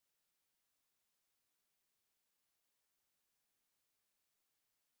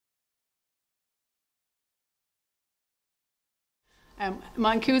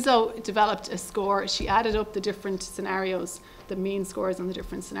Mancuso developed a score. She added up the different scenarios, the mean scores on the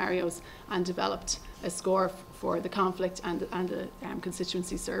different scenarios, and developed a score for the conflict and the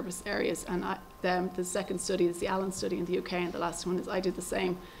constituency service areas. And the second study is the Allen study in the UK, and the last one is I did the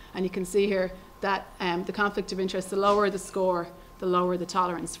same. And you can see here that the conflict of interest, the lower the score, the lower the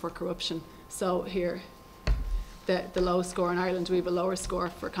tolerance for corruption. So here, the low score in Ireland, we have a lower score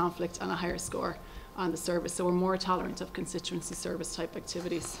for conflict and a higher score on the service. So we're more tolerant of constituency service type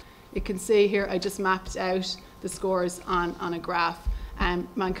activities. You can see here I just mapped out the scores on a graph.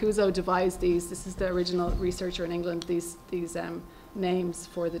 Mancuso devised these. This is the original researcher in England, these names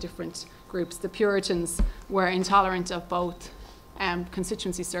for the different groups. The Puritans were intolerant of both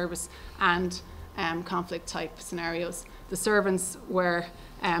constituency service and conflict type scenarios. The servants were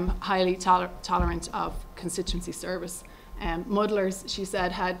highly tolerant of constituency service. Muddlers, she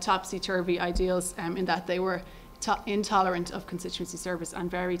said, had topsy-turvy ideals in that they were intolerant of constituency service and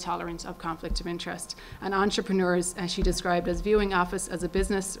very tolerant of conflict of interest. And entrepreneurs, she described as viewing office as a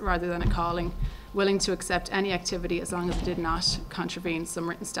business rather than a calling, willing to accept any activity as long as it did not contravene some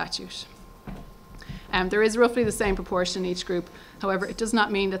written statute. There is roughly the same proportion in each group. However, it does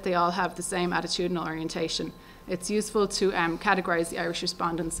not mean that they all have the same attitudinal orientation. It's useful to categorise the Irish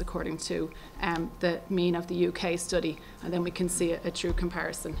respondents according to the mean of the UK study, and then we can see a true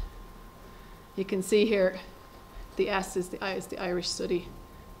comparison. You can see here the S is the Irish study.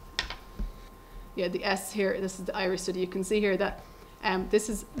 Yeah, the S here, this is the Irish study. You can see here that this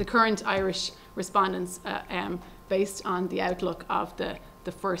is the current Irish respondents based on the outlook of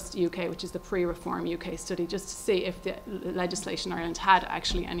the first UK, which is the pre-reform UK study, just to see if the legislation in Ireland had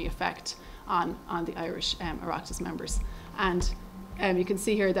actually any effect on the Irish Oireachtas members. And you can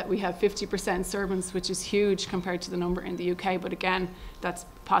see here that we have 50% servants, which is huge compared to the number in the UK, but again, that's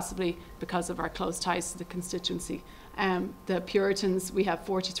possibly because of our close ties to the constituency. The Puritans, we have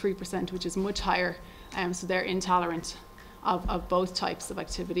 43%, which is much higher, so they're intolerant of both types of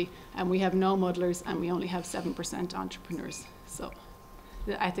activity. And we have no muddlers, and we only have 7% entrepreneurs. So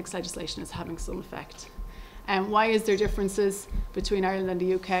the ethics legislation is having some effect. Why is there differences between Ireland and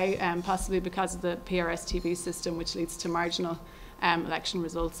the UK? Possibly because of the PRS TV system, which leads to marginal election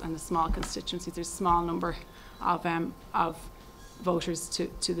results and the small constituencies. There's a small number of voters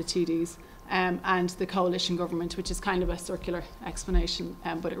to the TDs. And the coalition government, which is kind of a circular explanation,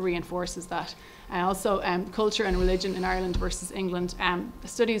 but it reinforces that. Also, culture and religion in Ireland versus England.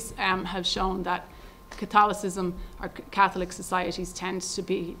 Studies have shown that Catholicism or Catholic societies tend to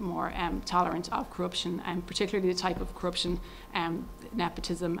be more tolerant of corruption, and particularly the type of corruption,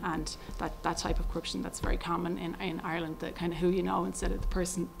 nepotism, and that type of corruption that's very common in Ireland, the kind of who you know instead of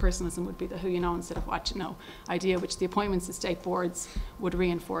the personalism would be the who you know instead of what you know idea, which the appointments to state boards would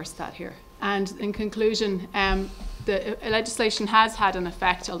reinforce that here. And in conclusion, the legislation has had an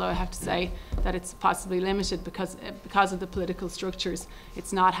effect, although I have to say that it's possibly limited because of the political structures.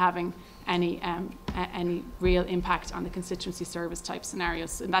 It's not having any real impact on the constituency service type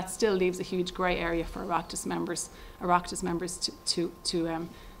scenarios, and that still leaves a huge grey area for Oireachtas members to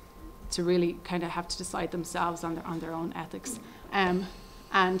really kind of have to decide themselves on their own ethics.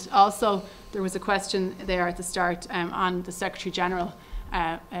 And also there was a question there at the start on the Secretary General.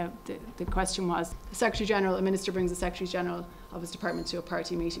 The question was, the Secretary General, a minister brings the Secretary General of his department to a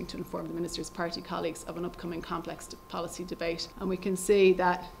party meeting to inform the minister's party colleagues of an upcoming complex policy debate. And we can see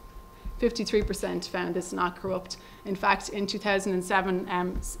that 53% found this not corrupt. In fact, in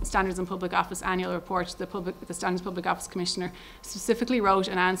 2007, Standards and Public Office annual report, the Standards Public Office Commissioner specifically wrote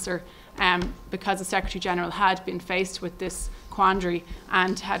an answer because the Secretary General had been faced with this quandary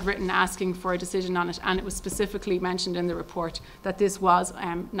and had written asking for a decision on it, and it was specifically mentioned in the report that this was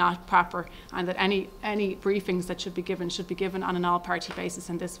not proper, and that any briefings that should be given on an all-party basis,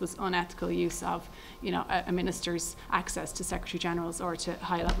 and this was unethical use of a minister's access to Secretary Generals or to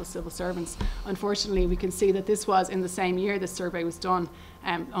high-level civil servants. Unfortunately, we can see that this was in the same year this survey was done,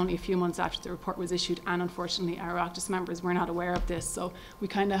 only a few months after the report was issued, and unfortunately our Oireachtas members were not aware of this, so we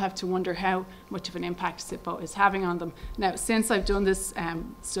kind of have to wonder how much of an impact SIPO is having on them. Now, since I've done this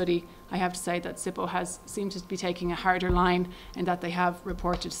study, I have to say that SIPO has seemed to be taking a harder line in that they have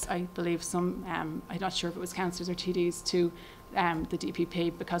reported, I believe, some, I'm not sure if it was councillors or TDs, to the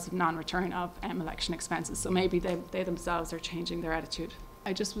DPP because of non-return of election expenses. So maybe they themselves are changing their attitude.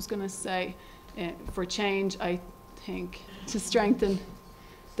 I just was going to say, for change, I think to strengthen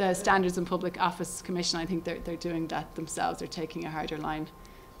the Standards and Public Office Commission, I think they're doing that themselves. They're taking a harder line.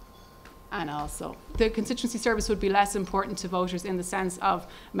 And also, the constituency service would be less important to voters in the sense of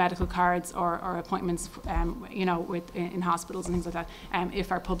medical cards or appointments, you know, in hospitals and things like that, if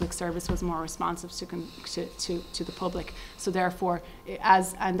our public service was more responsive to the public. So therefore,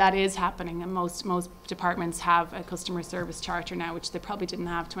 and that is happening, and most departments have a customer service charter now, which they probably didn't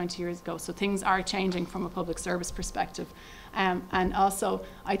have 20 years ago. So things are changing from a public service perspective. And also,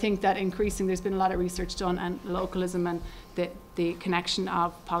 I think that there's been a lot of research done, and localism and the connection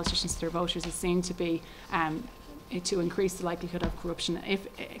of politicians to their voters is seen to be to increase the likelihood of corruption. If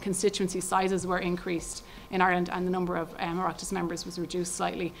constituency sizes were increased in Ireland and the number of Oireachtas members was reduced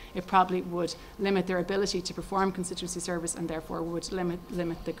slightly, it probably would limit their ability to perform constituency service, and therefore would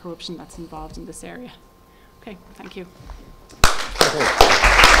limit the corruption that's involved in this area. Okay, thank you.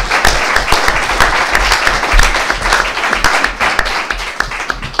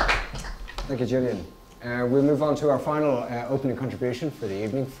 Thank you, Gillian. We'll move on to our final opening contribution for the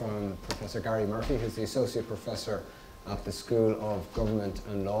evening from Professor Gary Murphy, who's the Associate Professor at the School of Government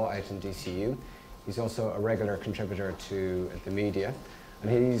and Law out in DCU. He's also a regular contributor to the media, and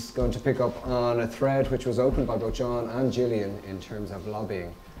he's going to pick up on a thread which was opened by both John and Gillian in terms of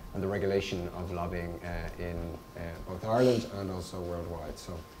lobbying and the regulation of lobbying in both Ireland and also worldwide.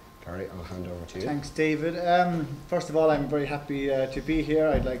 So, Gary, I'll hand over to you. Thanks, David. First of all, I'm very happy to be here.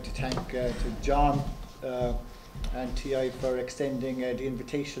 I'd like to thank to John and TI for extending the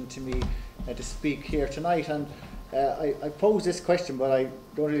invitation to me to speak here tonight. And I pose this question, but I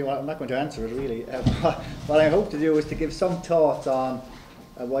don't really I'm not going to answer it really. What I hope to do is to give some thoughts on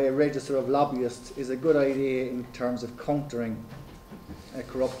why a register of lobbyists is a good idea in terms of countering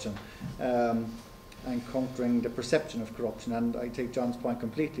corruption. And countering the perception of corruption. And I take John's point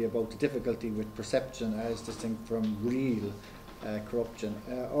completely about the difficulty with perception as distinct from real corruption.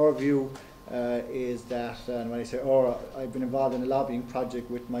 Our view is that, and when I say I've been involved in a lobbying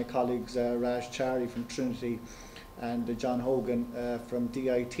project with my colleagues Raj Chari from Trinity and John Hogan from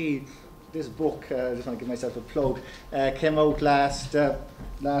DIT. This book, I just want to give myself a plug, came out last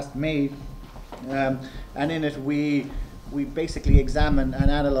May, and in it we basically examine and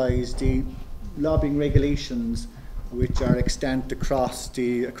analyse the lobbying regulations which are extant across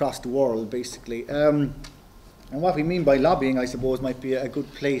the world, basically. And what we mean by lobbying, I suppose, might be a good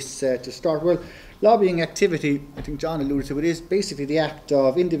place to start. Well, lobbying activity, I think John alluded to it, is basically the act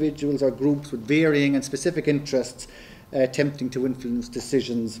of individuals or groups with varying and specific interests attempting to influence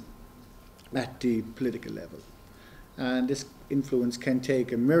decisions at the political level. And this influence can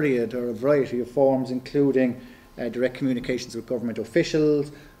take a myriad or a variety of forms, including direct communications with government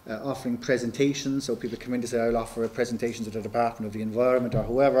officials, offering presentations, so people come in to say, I'll offer a presentation to the Department of the Environment or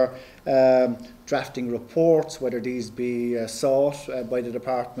whoever, drafting reports, whether these be sought by the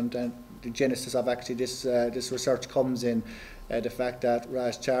department. And the genesis of actually this research comes in the fact that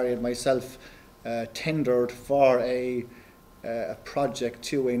Raj Chari and myself tendered for a project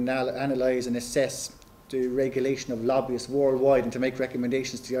to analyse and assess the regulation of lobbyists worldwide and to make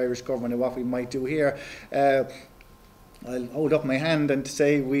recommendations to the Irish government on what we might do here. I'll hold up my hand and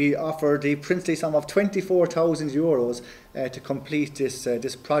say we offered the princely sum of €24,000 to complete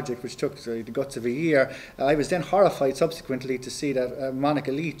this project, which took the guts of a year. I was then horrified subsequently to see that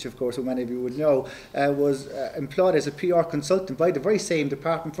Monica Leach, of course, who many of you would know, was employed as a PR consultant by the very same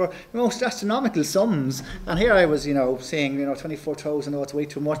department for most astronomical sums. And here I was, saying, 24,000, it's way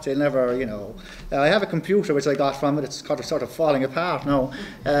too much. They'll never, I have a computer which I got from it. It's sort of falling apart now.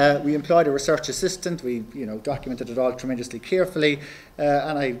 We employed a research assistant. We, documented it all tremendously carefully,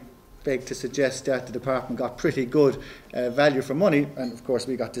 and I beg to suggest that the department got pretty good value for money, and of course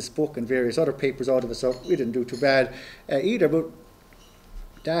we got this book and various other papers out of it, so we didn't do too bad either. But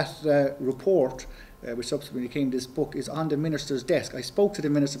that report, which subsequently became this book, is on the Minister's desk. I spoke to the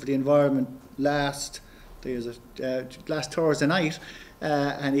Minister for the Environment last Thursday night,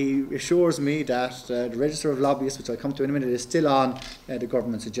 and he assures me that the Register of Lobbyists, which I'll come to in a minute, is still on the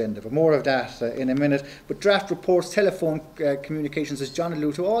government's agenda. But more of that in a minute. But draft reports, telephone communications, as John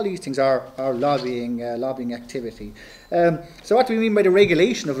alluded to, all these things are lobbying activity. So what do we mean by the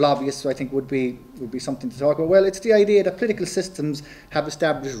regulation of lobbyists, I think would be something to talk about. Well, it's the idea that political systems have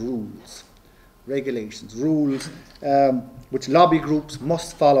established rules, regulations, rules which lobby groups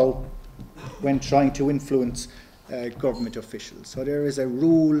must follow when trying to influence government officials. So there is a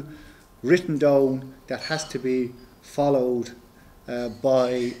rule written down that has to be followed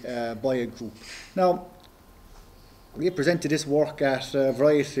by a group. Now, we have presented this work at a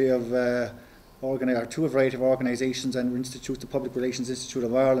variety of organisations and institutes, the Public Relations Institute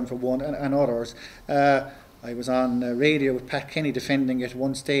of Ireland for one, and others. I was on radio with Pat Kenny defending it at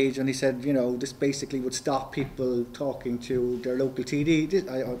one stage, and he said, you know, this basically would stop people talking to their local TD. To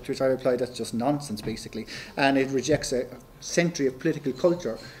which I replied, that's just nonsense, basically. And it rejects a century of political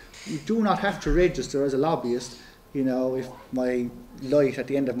culture. You do not have to register as a lobbyist. You know, if my light at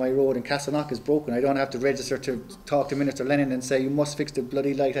the end of my road in Castleknock is broken, I don't have to register to talk to Minister Lennon and say, you must fix the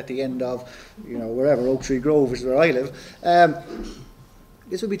bloody light at the end of, you know, wherever, Oak Tree Grove, which is where I live.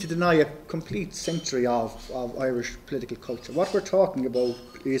 This would be to deny a complete century of Irish political culture. What we're talking about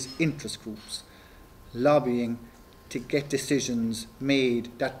is interest groups lobbying to get decisions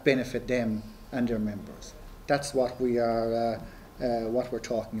made that benefit them and their members. That's what we are, what we're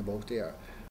talking about there.